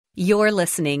You're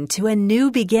listening to A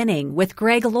New Beginning with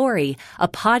Greg Laurie, a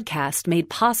podcast made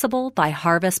possible by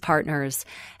Harvest Partners,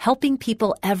 helping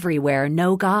people everywhere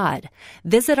know God.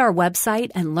 Visit our website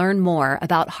and learn more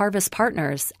about Harvest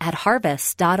Partners at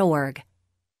harvest.org.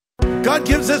 God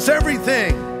gives us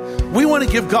everything. We want to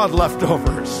give God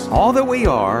leftovers. All that we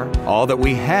are, all that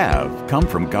we have, come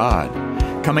from God.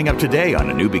 Coming up today on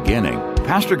A New Beginning,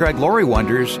 Pastor Greg Laurie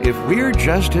wonders if we're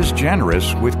just as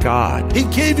generous with God. He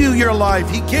gave you your life.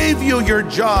 He gave you your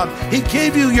job. He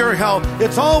gave you your health.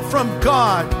 It's all from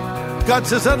God. God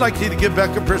says, I'd like you to give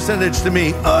back a percentage to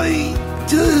me. I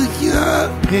do,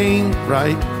 yeah. Paying,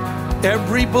 right?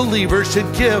 Every believer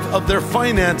should give of their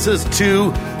finances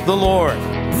to the Lord.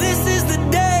 This is the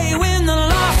day when the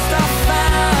lost are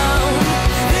found.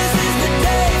 This is the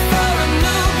day for a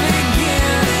new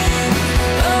beginning.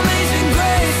 Amazing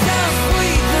grace, how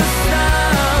sweet the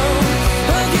sound.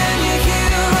 Again you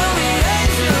hear all the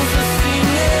angels are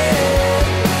singing.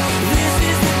 This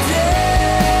is the day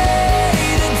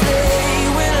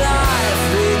when life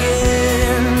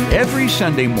begins. Every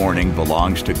Sunday morning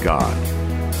belongs to God.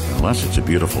 Unless it's a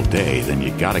beautiful day, then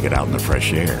you got to get out in the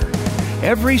fresh air.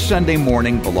 Every Sunday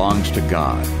morning belongs to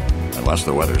God. Unless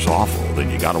the weather's awful, then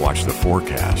you got to watch the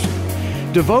forecast.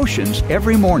 Devotions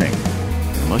every morning.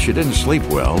 Unless you didn't sleep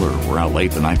well or were out late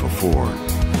the night before.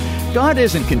 God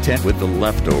isn't content with the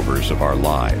leftovers of our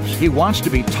lives. He wants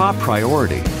to be top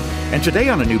priority. And today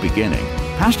on A New Beginning,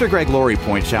 Pastor Greg Laurie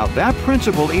points out that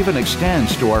principle even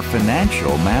extends to our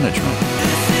financial management.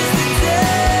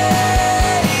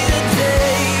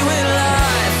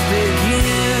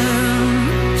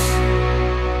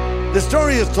 The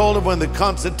story is told of when the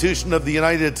Constitution of the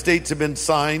United States had been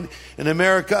signed and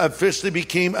America officially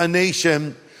became a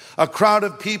nation. A crowd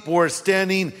of people were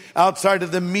standing outside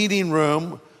of the meeting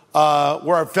room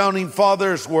where our founding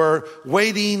fathers were,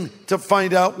 waiting to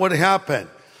find out what happened.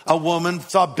 A woman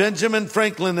saw Benjamin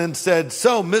Franklin and said,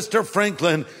 "So, Mr.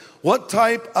 Franklin, what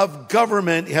type of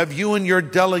government have you and your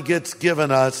delegates given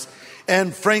us?"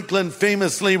 And Franklin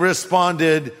famously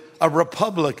responded, "A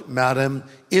republic, madam,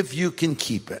 if you can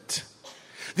keep it."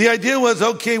 The idea was,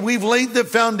 okay, we've laid the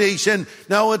foundation.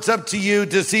 Now it's up to you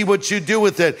to see what you do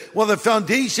with it. Well, the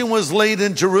foundation was laid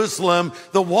in Jerusalem.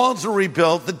 The walls were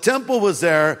rebuilt. The temple was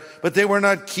there, but they were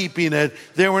not keeping it.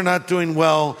 They were not doing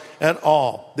well at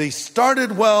all. They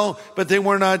started well, but they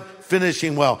were not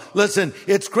finishing well. Listen,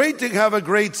 it's great to have a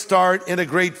great start and a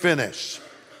great finish.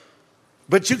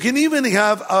 But you can even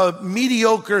have a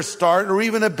mediocre start or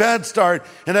even a bad start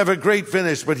and have a great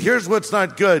finish. But here's what's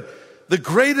not good. The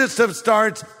greatest of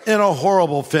starts and a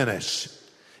horrible finish.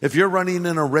 If you're running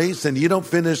in a race and you don't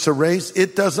finish a race,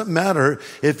 it doesn't matter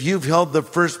if you've held the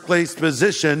first place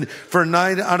position for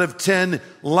 9 out of 10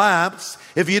 laps.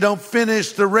 If you don't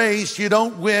finish the race, you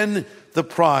don't win the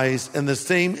prize. And the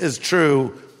same is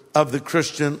true of the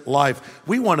Christian life.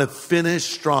 We want to finish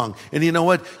strong. And you know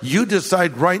what? You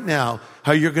decide right now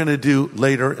how you're going to do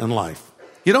later in life.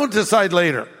 You don't decide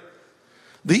later.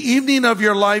 The evening of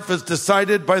your life is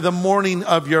decided by the morning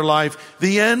of your life,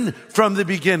 the end from the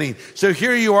beginning. So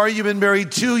here you are, you've been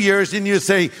married 2 years, and you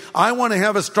say, I want to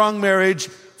have a strong marriage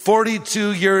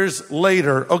 42 years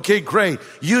later. Okay, great.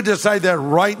 You decide that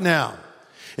right now.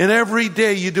 And every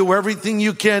day you do everything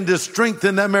you can to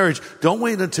strengthen that marriage. Don't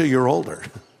wait until you're older.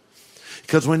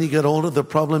 Because when you get older, the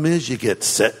problem is you get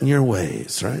set in your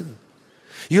ways, right?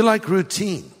 You like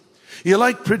routine. You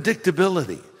like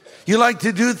predictability. You like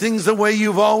to do things the way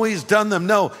you've always done them.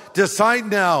 No, decide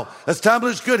now.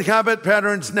 Establish good habit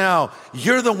patterns now.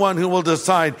 You're the one who will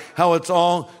decide how it's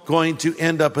all going to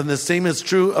end up. And the same is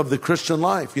true of the Christian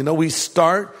life. You know, we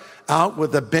start out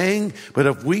with a bang, but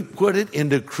if we put it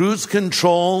into cruise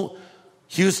control,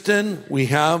 Houston, we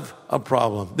have a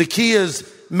problem. The key is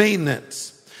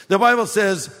maintenance. The Bible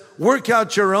says, work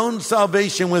out your own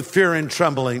salvation with fear and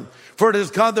trembling, for it is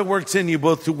God that works in you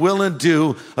both to will and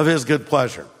do of his good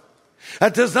pleasure.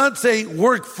 That does not say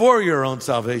work for your own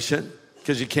salvation,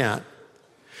 because you can't.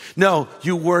 No,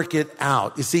 you work it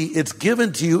out. You see, it's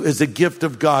given to you as a gift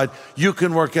of God. You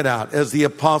can work it out. As the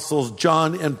apostles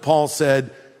John and Paul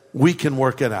said, we can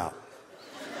work it out.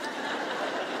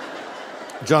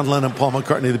 John Lennon, Paul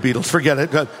McCartney, the Beatles, forget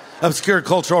it. Obscure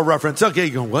cultural reference. Okay,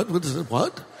 you go, what? What is it?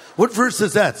 What? What verse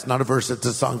is that? It's not a verse, it's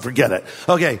a song. Forget it.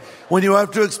 Okay, when you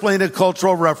have to explain a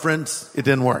cultural reference, it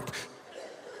didn't work.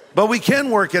 But we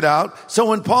can work it out. So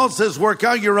when Paul says work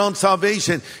out your own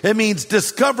salvation, it means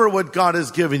discover what God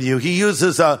has given you. He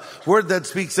uses a word that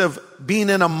speaks of being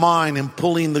in a mine and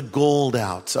pulling the gold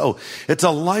out. So it's a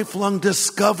lifelong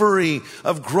discovery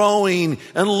of growing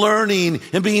and learning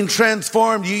and being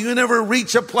transformed. You never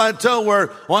reach a plateau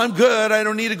where, well, I'm good. I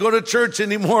don't need to go to church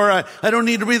anymore. I don't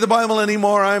need to read the Bible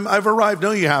anymore. I've arrived.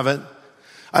 No, you haven't.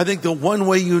 I think the one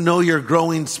way you know you're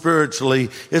growing spiritually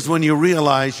is when you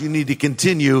realize you need to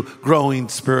continue growing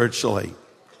spiritually.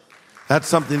 That's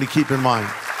something to keep in mind.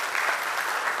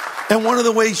 And one of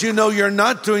the ways you know you're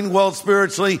not doing well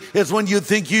spiritually is when you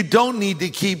think you don't need to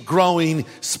keep growing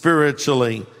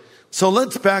spiritually. So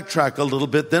let's backtrack a little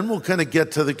bit, then we'll kind of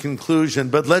get to the conclusion.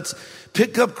 But let's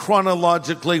pick up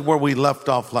chronologically where we left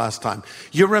off last time.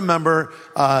 You remember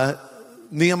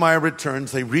Nehemiah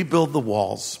returns, they rebuild the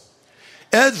walls.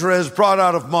 Ezra is brought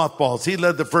out of mothballs. He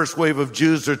led the first wave of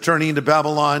Jews returning to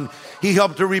Babylon. He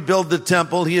helped to rebuild the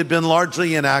temple. He had been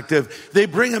largely inactive. They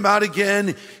bring him out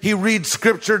again. He reads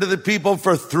scripture to the people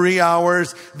for 3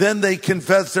 hours. Then they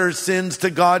confess their sins to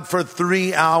God for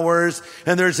 3 hours.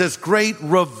 And there's this great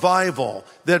revival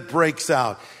that breaks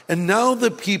out. And now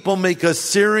the people make a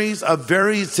series of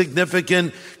very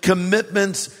significant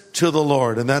commitments to the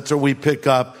Lord. And that's where we pick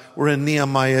up. We're in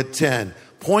Nehemiah 10.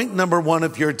 Point number 1,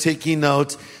 if you're taking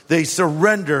notes, they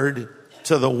surrendered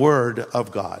to the word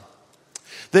of God.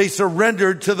 They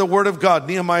surrendered to the word of God.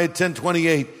 Nehemiah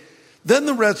 10:28. Then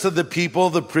the rest of the people,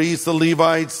 the priests, the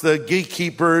Levites, the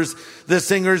gatekeepers, the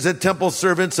singers, the temple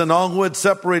servants, and all who had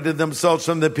separated themselves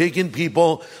from the pagan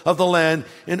people of the land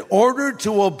in order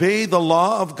to obey the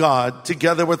law of God,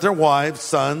 together with their wives,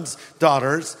 sons,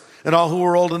 daughters, and all who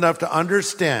were old enough to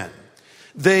understand,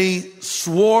 they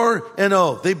swore an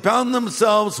oath. They bound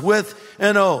themselves with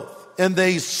an oath. And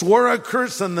they swore a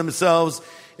curse on themselves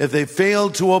if they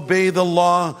failed to obey the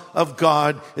law of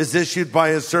God as issued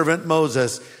by his servant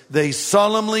Moses. They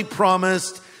solemnly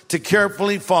promised to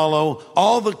carefully follow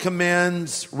all the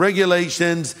commands,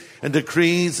 regulations, and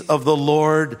decrees of the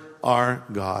Lord our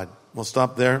God. We'll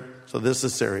stop there. So this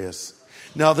is serious.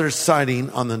 Now they're citing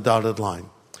on the dotted line.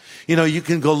 You know, you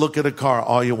can go look at a car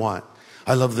all you want.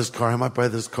 I love this car. I might buy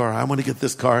this car. I want to get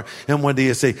this car. And one day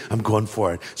you say, I'm going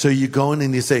for it. So you go in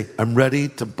and you say, I'm ready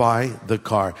to buy the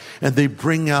car. And they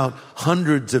bring out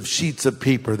hundreds of sheets of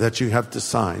paper that you have to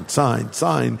sign.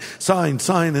 The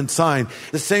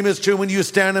same is true when you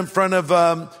stand in front of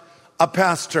a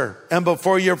pastor and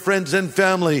before your friends and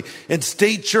family and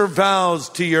state your vows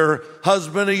to your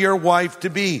husband or your wife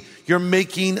to be. You're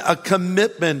making a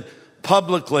commitment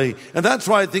publicly. And that's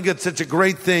why I think it's such a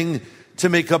great thing to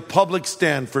make a public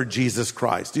stand for Jesus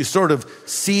Christ. You sort of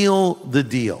seal the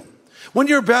deal. When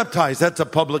you're baptized, that's a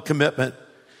public commitment.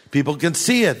 People can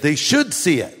see it. They should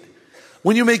see it.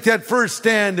 When you make that first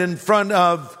stand in front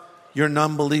of your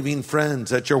non-believing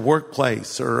friends at your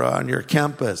workplace or on your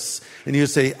campus, and you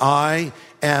say, I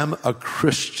am a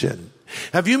Christian.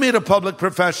 Have you made a public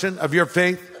profession of your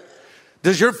faith?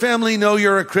 Does your family know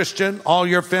you're a Christian? All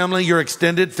your family, your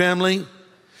extended family?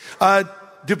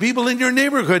 Do people in your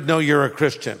neighborhood know you're a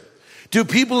Christian? Do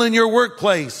people in your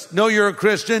workplace know you're a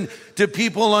Christian? Do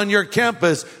people on your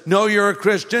campus know you're a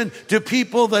Christian? Do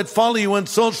people that follow you on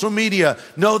social media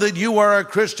know that you are a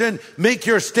Christian? Make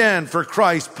your stand for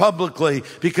Christ publicly,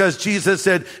 because Jesus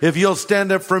said, if you'll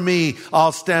stand up for me,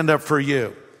 I'll stand up for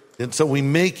you. And so we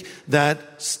make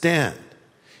that stand.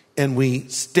 And we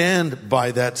stand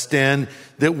by that stand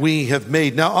that we have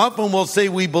made. Now, often we'll say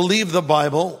we believe the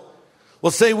Bible. We'll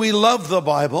say we love the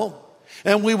Bible,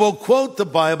 and we will quote the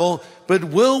Bible, but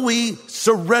will we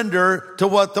surrender to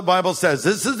what the Bible says?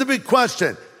 This is the big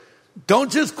question.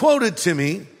 Don't just quote it to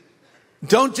me.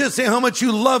 Don't just say how much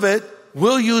you love it.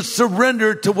 Will you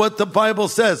surrender to what the Bible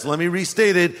says? Let me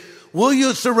restate it. Will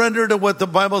you surrender to what the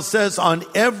Bible says on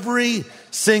every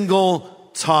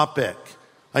single topic?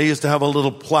 I used to have a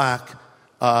little plaque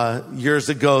years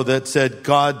ago that said,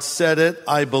 God said it,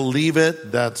 I believe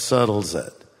it, that settles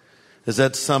it. Does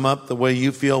that sum up the way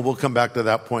you feel? We'll come back to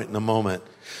that point in a moment.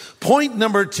 Point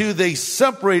number 2, they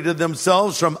separated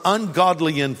themselves from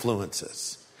ungodly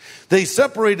influences. They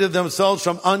separated themselves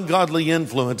from ungodly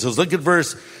influences. Look at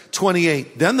verse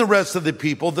 28. Then the rest of the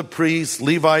people, the priests,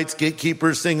 Levites,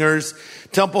 gatekeepers, singers,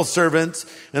 temple servants,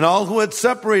 and all who had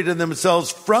separated themselves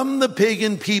from the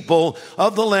pagan people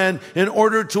of the land in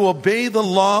order to obey the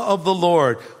law of the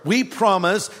Lord. We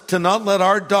promise to not let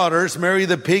our daughters marry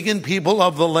the pagan people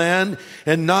of the land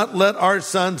and not let our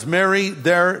sons marry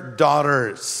their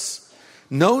daughters.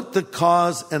 Note the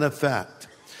cause and effect.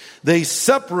 They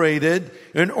separated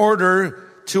in order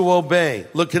to obey.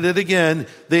 Look at it again.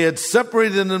 They had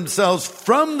separated themselves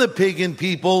from the pagan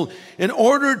people in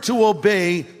order to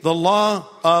obey the law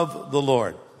of the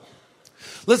Lord.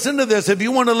 Listen to this. If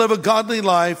you want to live a godly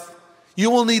life, you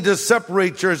will need to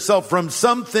separate yourself from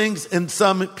some things and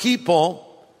some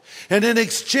people, and in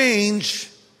exchange,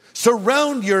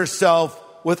 surround yourself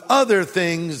with other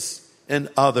things and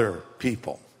other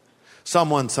people. Psalm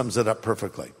 1 sums it up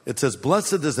perfectly. It says,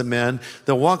 "Blessed is the man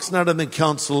that walks not in the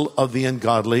counsel of the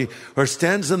ungodly, or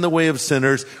stands in the way of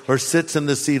sinners, or sits in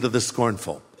the seat of the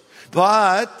scornful.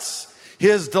 But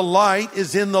his delight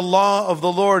is in the law of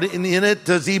the Lord, and in it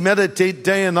does he meditate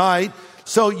day and night."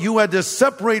 So you had to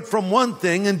separate from one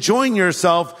thing and join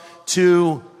yourself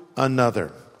to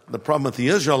another. The problem with the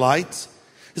Israelites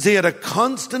is they had a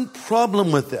constant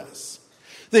problem with this.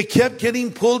 They kept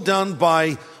getting pulled down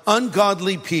by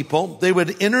ungodly people. They would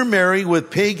intermarry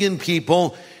with pagan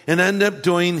people and end up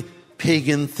doing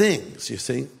pagan things, you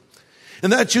see.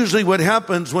 And that's usually what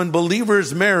happens when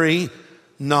believers marry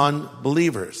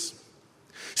non-believers.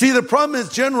 See, the problem is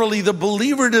generally the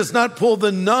believer does not pull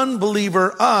the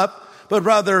non-believer up, but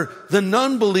rather the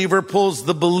non-believer pulls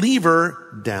the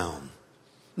believer down.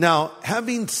 Now,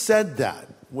 having said that,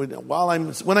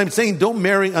 when I'm saying don't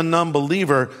marry a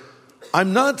non-believer,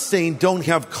 I'm not saying don't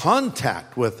have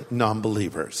contact with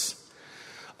non-believers.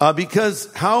 Because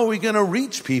how are we going to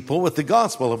reach people with the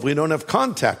gospel if we don't have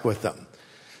contact with them?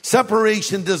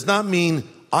 Separation does not mean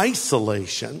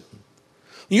isolation.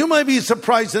 You might be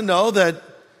surprised to know that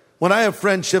when I have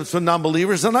friendships with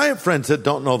non-believers, and I have friends that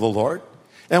don't know the Lord,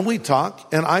 and we talk,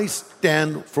 and I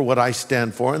stand for what I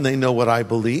stand for, and they know what I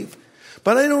believe.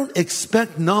 But I don't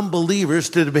expect non-believers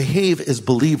to behave as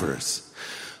believers.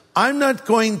 I'm not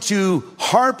going to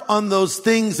harp on those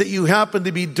things that you happen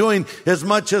to be doing as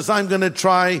much as I'm going to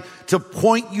try to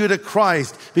point you to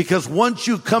Christ. Because once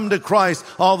you come to Christ,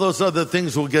 all those other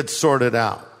things will get sorted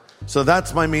out. So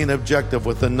that's my main objective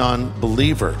with a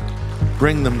non-believer.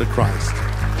 Bring them to Christ.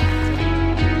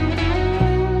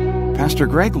 Pastor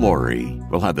Greg Laurie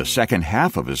will have the second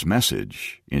half of his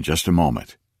message in just a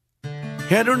moment.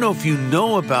 Hey, I don't know if you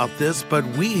know about this, but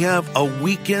we have a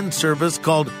weekend service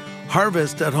called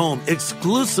Harvest at Home,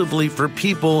 exclusively for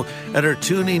people that are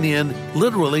tuning in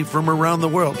literally from around the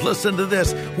world. Listen to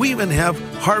this. We even have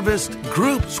harvest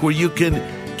groups where you can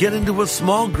get into a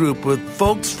small group with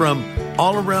folks from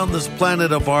all around this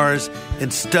planet of ours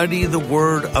and study the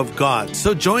Word of God.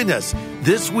 So join us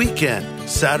this weekend,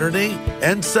 Saturday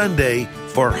and Sunday,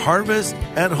 for Harvest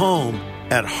at Home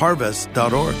at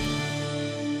harvest.org.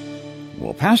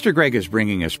 Well, Pastor Greg is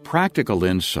bringing us practical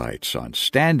insights on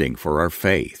standing for our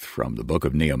faith from the book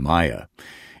of Nehemiah.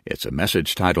 It's a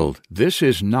message titled, "This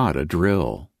is Not a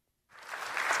Drill."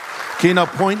 Okay, now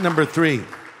point number 3.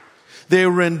 They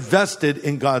were invested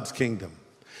in God's kingdom.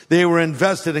 They were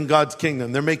invested in God's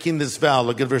kingdom. They're making this vow.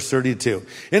 Look at verse 32.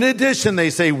 In addition, they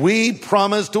say, "We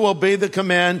promise to obey the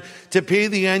command to pay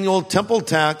the annual temple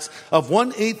tax of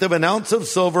 1/8 of an ounce of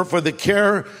silver for the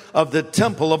care of the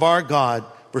temple of our God."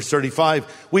 Verse 35,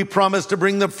 "We promise to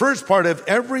bring the first part of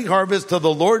every harvest to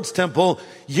the Lord's temple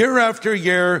year after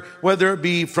year, whether it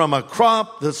be from a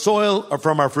crop, the soil, or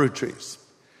from our fruit trees."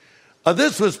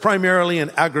 This was primarily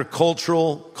an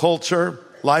agricultural culture,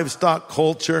 livestock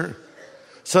culture.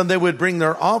 So they would bring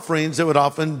their offerings. It would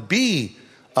often be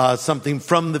something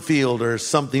from the field or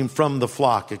something from the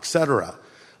flock, etc.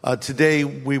 Today,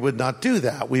 we would not do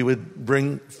that. We would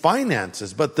bring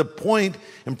finances. But the point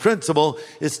and principle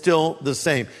is still the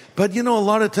same. But you know, a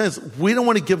lot of times, we don't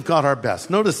want to give God our best.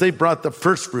 Notice they brought the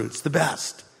first fruits, the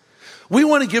best. We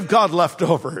want to give God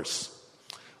leftovers.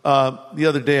 The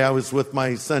other day, I was with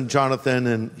my son Jonathan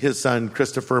and his son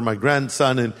Christopher, my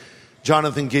grandson, and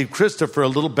Jonathan gave Christopher a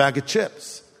little bag of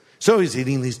chips. So he's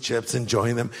eating these chips,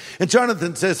 enjoying them. And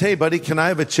Jonathan says, "Hey, buddy, can I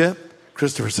have a chip?"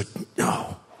 Christopher's like,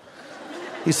 "No."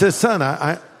 He says, "Son,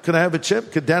 can I have a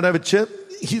chip? Could Dad have a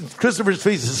chip?" Christopher's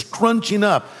face is scrunching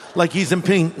up like he's in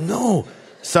pain. "No,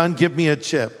 son, give me a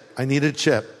chip. I need a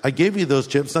chip. I gave you those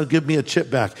chips. Now give me a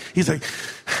chip back." He's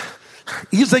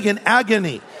like in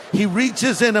agony. He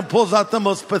reaches in and pulls out the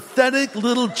most pathetic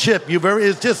little chip you've ever.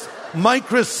 It's just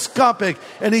microscopic,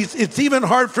 and it's even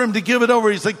hard for him to give it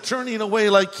over. He's like turning away,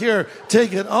 like, "Here,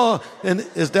 take it." Oh, and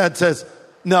his dad says,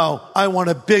 "No, I want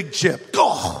a big chip."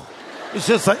 Oh, it's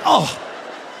just like, "Oh,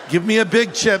 give me a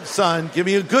big chip, son. Give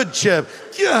me a good chip."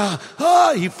 Yeah.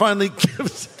 Oh, he finally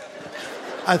gives.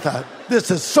 I thought,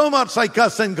 this is so much like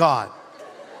us and God.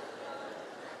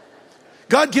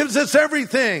 God gives us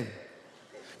everything.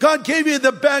 God gave you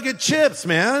the bag of chips,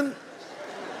 man.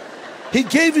 He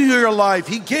gave you your life.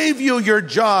 He gave you your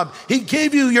job. He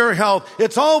gave you your health.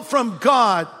 It's all from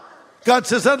God. God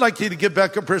says, I'd like you to give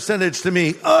back a percentage to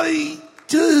me. I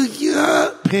do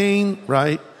ya. Pain,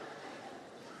 right?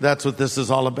 That's what this is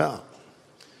all about.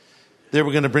 They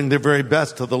were going to bring their very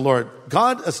best to the Lord.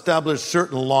 God established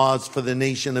certain laws for the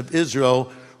nation of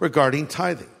Israel regarding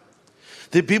tithing.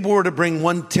 The people were to bring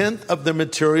 1/10 of their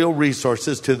material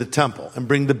resources to the temple and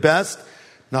bring the best,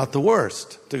 not the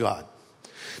worst, to God.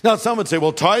 Now, some would say,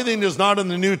 well, tithing is not in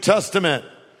the New Testament.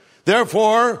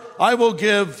 Therefore, I will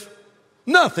give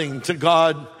nothing to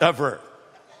God ever.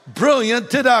 Brilliant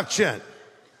deduction.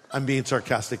 I'm being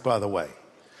sarcastic, by the way.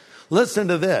 Listen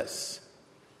to this.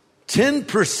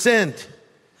 10%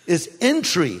 is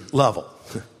entry level.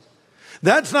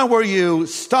 That's not where you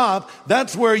stop.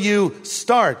 That's where you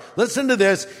start. Listen to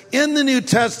this. In the New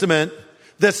Testament,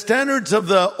 the standards of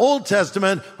the Old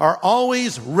Testament are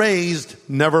always raised,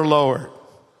 never lowered.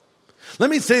 Let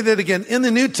me say that again. In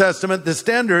the New Testament, the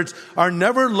standards are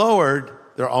never lowered.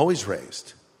 They're always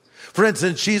raised. For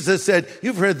instance, Jesus said,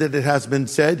 you've heard that it has been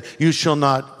said, you shall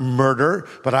not murder.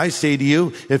 But I say to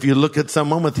you, if you look at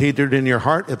someone with hatred in your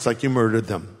heart, it's like you murdered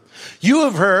them. You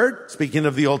have heard, speaking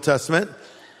of the Old Testament,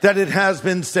 that it has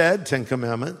been said, 10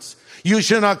 Commandments, you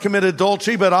shall not commit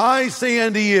adultery, but I say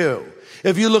unto you,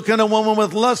 if you look at a woman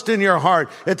with lust in your heart,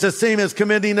 it's the same as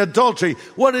committing adultery.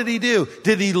 What did he do?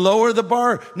 Did he lower the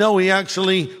bar? No, he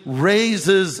actually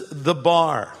raises the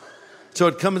bar. So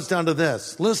it comes down to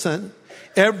this. Listen,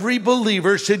 every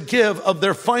believer should give of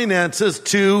their finances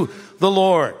to the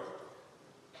Lord.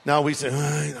 Now we say,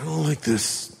 I don't like this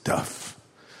stuff.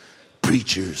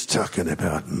 Preachers talking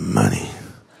about money.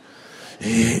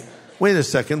 Wait a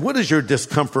second. What is your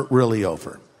discomfort really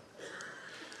over?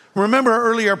 Remember our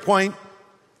earlier point?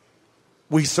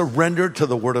 We surrender to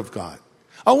the Word of God.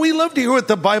 Oh, we love to hear what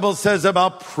the Bible says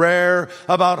about prayer,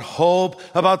 about hope,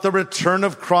 about the return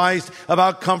of Christ,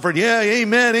 about comfort. Yeah,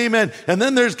 amen, amen. And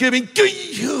then there's giving.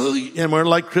 And we're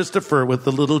like Christopher with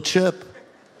the little chip.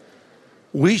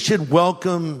 We should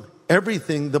welcome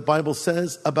everything the Bible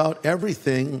says about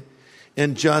everything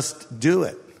and just do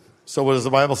it. So what does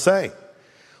the Bible say?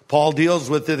 Paul deals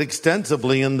with it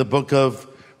extensively in the book of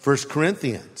 1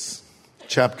 Corinthians,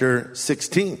 chapter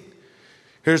 16.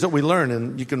 Here's what we learn,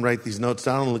 and you can write these notes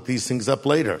down and look these things up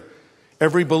later.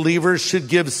 Every believer should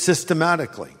give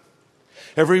systematically.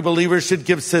 Every believer should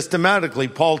give systematically.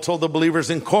 Paul told the believers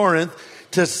in Corinth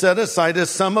to set aside a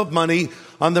sum of money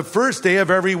on the first day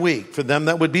of every week. For them,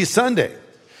 that would be Sunday.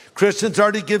 Christians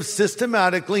are to give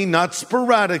systematically, not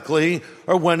sporadically,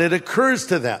 or when it occurs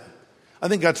to them. I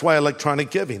think that's why electronic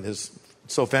giving is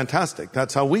so fantastic.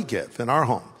 That's how we give in our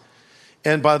home.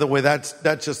 And by the way, that's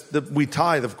just, we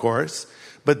tithe, of course,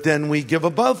 but then we give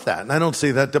above that. And I don't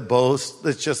say that to boast.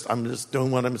 It's just, I'm just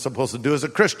doing what I'm supposed to do as a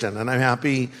Christian, and I'm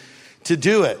happy to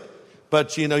do it.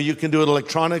 But, you can do it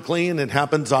electronically, and it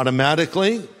happens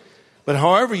automatically. But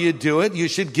however you do it, you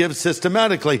should give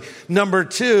systematically. Number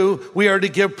 2, we are to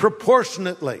give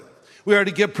proportionately. We are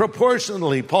to give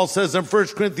proportionally. Paul says in 1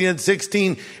 Corinthians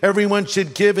 16, everyone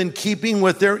should give in keeping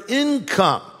with their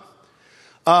income.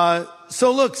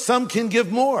 So look, some can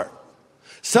give more.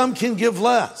 Some can give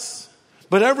less.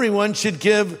 But everyone should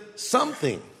give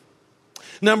something.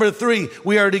 Number 3,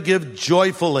 we are to give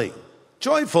joyfully.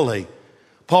 Joyfully.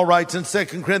 Paul writes in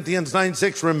 2 Corinthians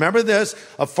 9:6, remember this,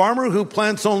 a farmer who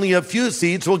plants only a few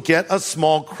seeds will get a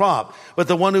small crop, but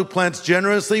the one who plants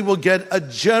generously will get a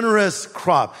generous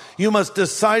crop. You must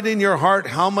decide in your heart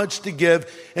how much to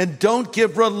give, and don't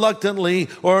give reluctantly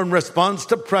or in response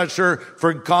to pressure,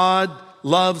 for God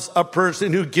loves a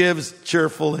person who gives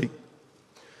cheerfully.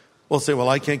 We'll say, well,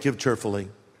 I can't give cheerfully,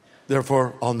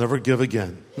 therefore I'll never give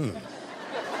again.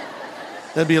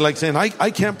 That'd be like saying,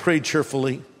 I can't pray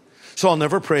cheerfully, so I'll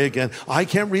never pray again. I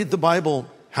can't read the Bible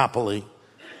happily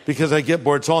because I get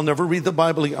bored, so I'll never read the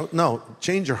Bible. No,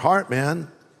 change your heart, man.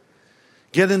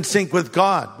 Get in sync with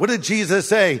God. What did Jesus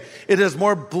say? It is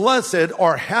more blessed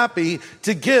or happy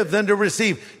to give than to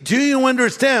receive. Do you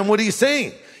understand what he's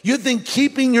saying? You think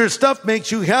keeping your stuff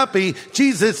makes you happy.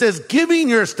 Jesus says giving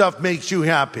your stuff makes you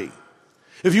happy.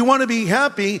 If you want to be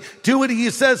happy, do what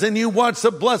he says and you watch the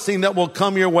blessing that will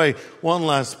come your way. One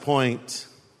last point.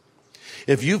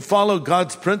 If you follow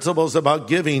God's principles about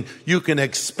giving, you can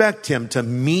expect him to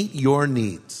meet your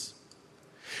needs.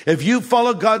 If you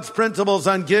follow God's principles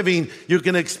on giving, you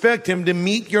can expect him to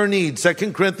meet your needs.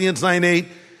 2 Corinthians 9:8,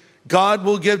 God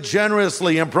will give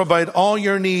generously and provide all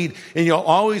your need, and you'll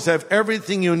always have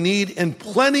everything you need and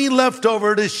plenty left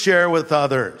over to share with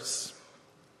others.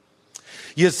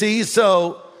 You see,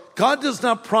 so God does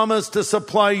not promise to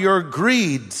supply your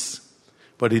greeds,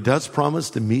 but he does promise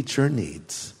to meet your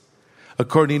needs.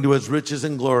 according to his riches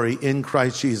and glory in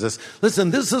Christ Jesus.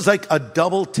 Listen, this is like a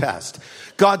double test.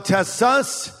 God tests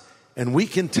us, and we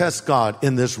can test God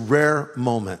in this rare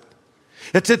moment.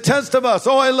 It's a test of us.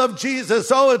 Oh, I love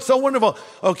Jesus. Oh, it's so wonderful.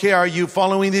 Okay, are you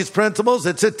following these principles?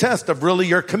 It's a test of really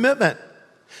your commitment.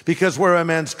 Because where a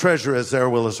man's treasure is, there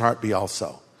will his heart be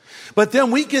also. But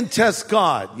then we can test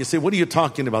God. You say, what are you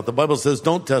talking about? The Bible says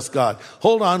don't test God.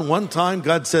 Hold on, one time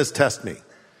God says test me.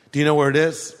 Do you know where it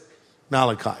is?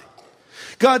 Malachi.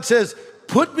 God says,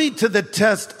 put me to the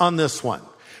test on this one.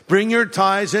 Bring your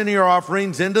tithes and your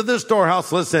offerings into the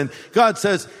storehouse. Listen, God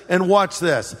says, and watch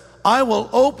this. I will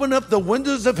open up the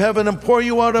windows of heaven and pour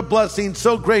you out a blessing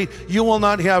so great you will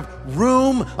not have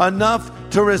room enough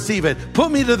to receive it.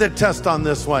 Put me to the test on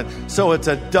this one. So it's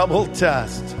a double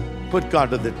test. Put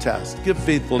God to the test. Give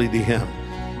faithfully to him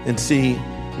and see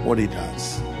what he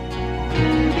does.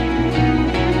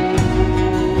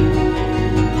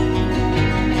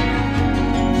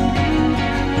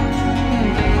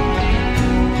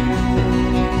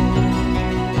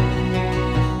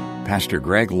 Pastor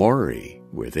Greg Laurie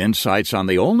with insights on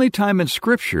the only time in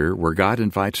Scripture where God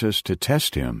invites us to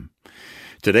test him.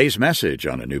 Today's message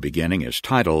on A New Beginning is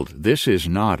titled, This Is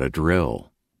Not a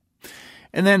Drill.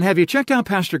 And then, have you checked out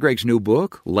Pastor Greg's new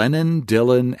book, Lennon,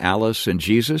 Dylan, Alice, and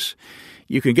Jesus?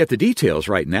 You can get the details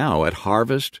right now at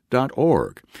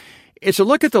harvest.org. It's a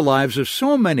look at the lives of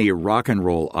so many rock and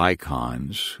roll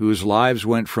icons whose lives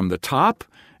went from the top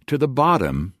to the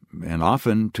bottom and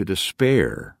often to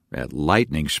despair at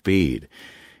lightning speed.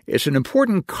 It's an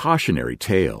important cautionary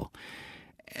tale.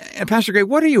 And Pastor Greg,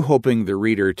 what are you hoping the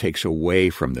reader takes away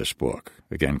from this book,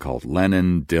 again called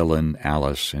Lennon, Dylan,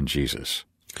 Alice, and Jesus?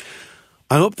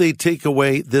 I hope they take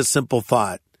away this simple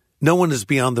thought. No one is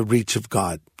beyond the reach of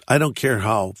God. I don't care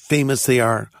how famous they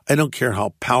are. I don't care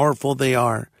how powerful they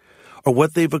are or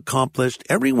what they've accomplished.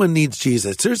 Everyone needs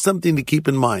Jesus. There's something to keep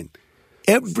in mind.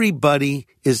 Everybody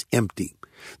is empty.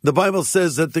 The Bible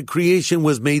says that the creation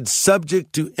was made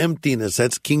subject to emptiness.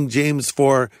 That's King James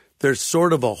for there's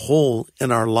sort of a hole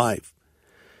in our life.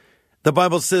 The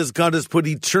Bible says God has put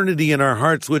eternity in our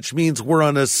hearts, which means we're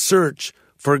on a search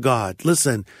for God.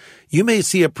 Listen, you may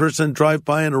see a person drive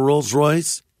by in a Rolls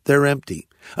Royce, they're empty.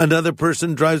 Another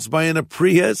person drives by in a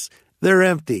Prius, they're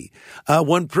empty.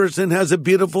 One person has a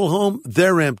beautiful home,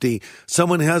 they're empty.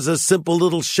 Someone has a simple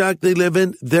little shack they live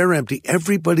in, they're empty.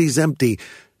 Everybody's empty.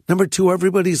 Number two,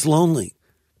 everybody's lonely.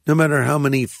 No matter how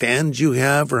many fans you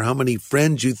have or how many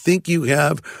friends you think you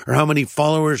have or how many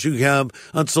followers you have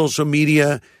on social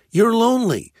media, you're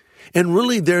lonely. And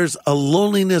really, there's a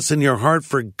loneliness in your heart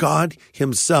for God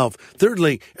himself.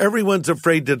 Thirdly, everyone's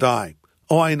afraid to die.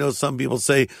 Oh, I know some people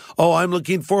say, oh, I'm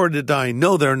looking forward to dying.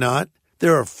 No, they're not.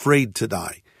 They're afraid to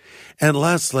die. And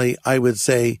lastly, I would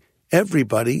say,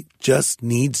 everybody just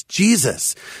needs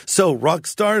Jesus. So rock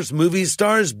stars, movie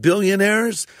stars,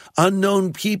 billionaires,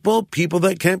 unknown people, people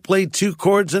that can't play two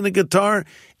chords in a guitar,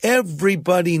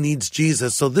 everybody needs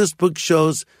Jesus. So this book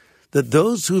shows that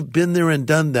those who've been there and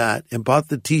done that and bought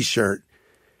the t-shirt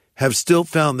have still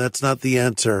found that's not the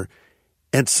answer.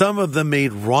 And some of them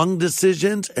made wrong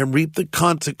decisions and reaped the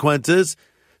consequences.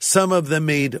 Some of them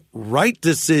made right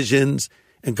decisions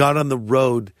and got on the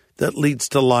road that leads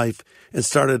to life and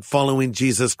started following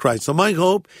Jesus Christ. So my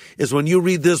hope is when you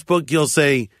read this book, you'll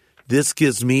say, this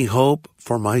gives me hope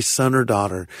for my son or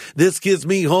daughter. This gives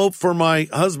me hope for my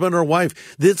husband or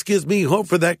wife. This gives me hope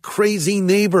for that crazy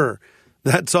neighbor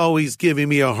that's always giving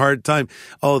me a hard time.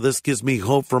 Oh, this gives me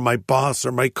hope for my boss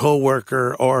or my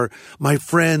coworker or my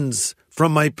friends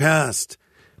from my past.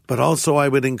 But also I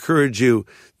would encourage you,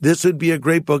 this would be a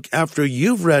great book after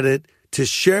you've read it to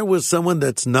share with someone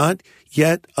that's not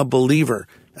yet a believer.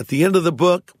 At the end of the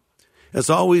book, as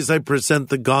always, I present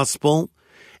the gospel,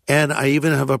 and I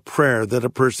even have a prayer that a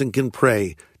person can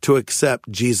pray to accept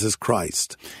Jesus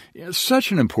Christ. It's such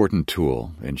an important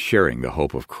tool in sharing the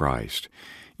hope of Christ.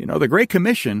 You know, the Great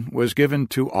Commission was given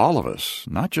to all of us,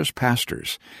 not just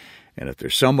pastors. And if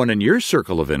there's someone in your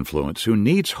circle of influence who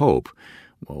needs hope,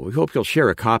 well, we hope you'll share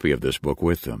a copy of this book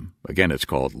with them. Again, it's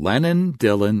called Lennon,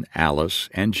 Dylan, Alice,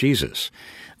 and Jesus.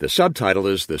 The subtitle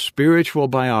is The Spiritual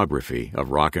Biography of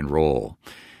Rock and Roll.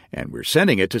 And we're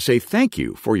sending it to say thank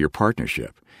you for your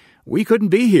partnership. We couldn't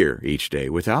be here each day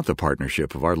without the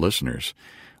partnership of our listeners.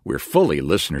 We're fully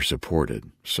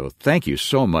listener-supported, so thank you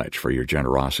so much for your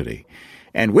generosity.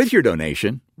 And with your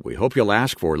donation, we hope you'll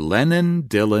ask for Lennon,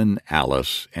 Dylan,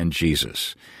 Alice, and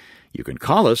Jesus. You can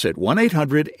call us at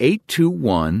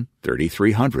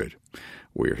 1-800-821-3300.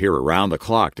 We're here around the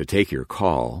clock to take your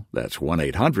call. That's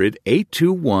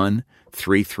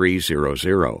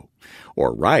 1-800-821-3300.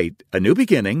 Or write A New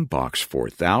Beginning, Box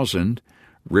 4000,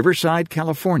 Riverside,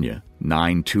 California,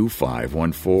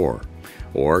 888-925-9514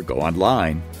 or go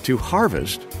online to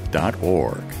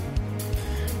harvest.org.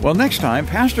 Well, next time,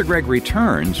 Pastor Greg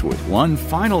returns with one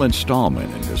final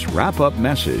installment in this wrap-up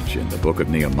message in the book of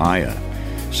Nehemiah.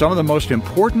 Some of the most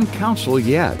important counsel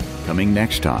yet coming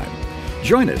next time.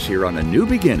 Join us here on A New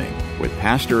Beginning with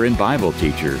pastor and Bible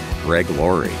teacher Greg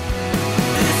Laurie.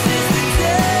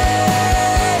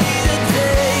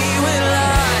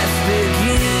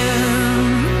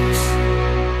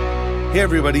 Hey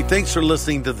everybody, thanks for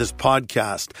listening to this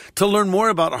podcast. To learn more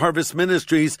about Harvest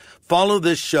Ministries, follow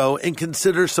this show and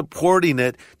consider supporting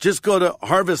it. Just go to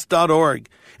harvest.org.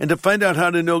 And to find out how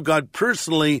to know God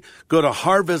personally, go to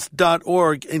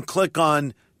harvest.org and click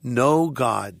on Know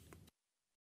God.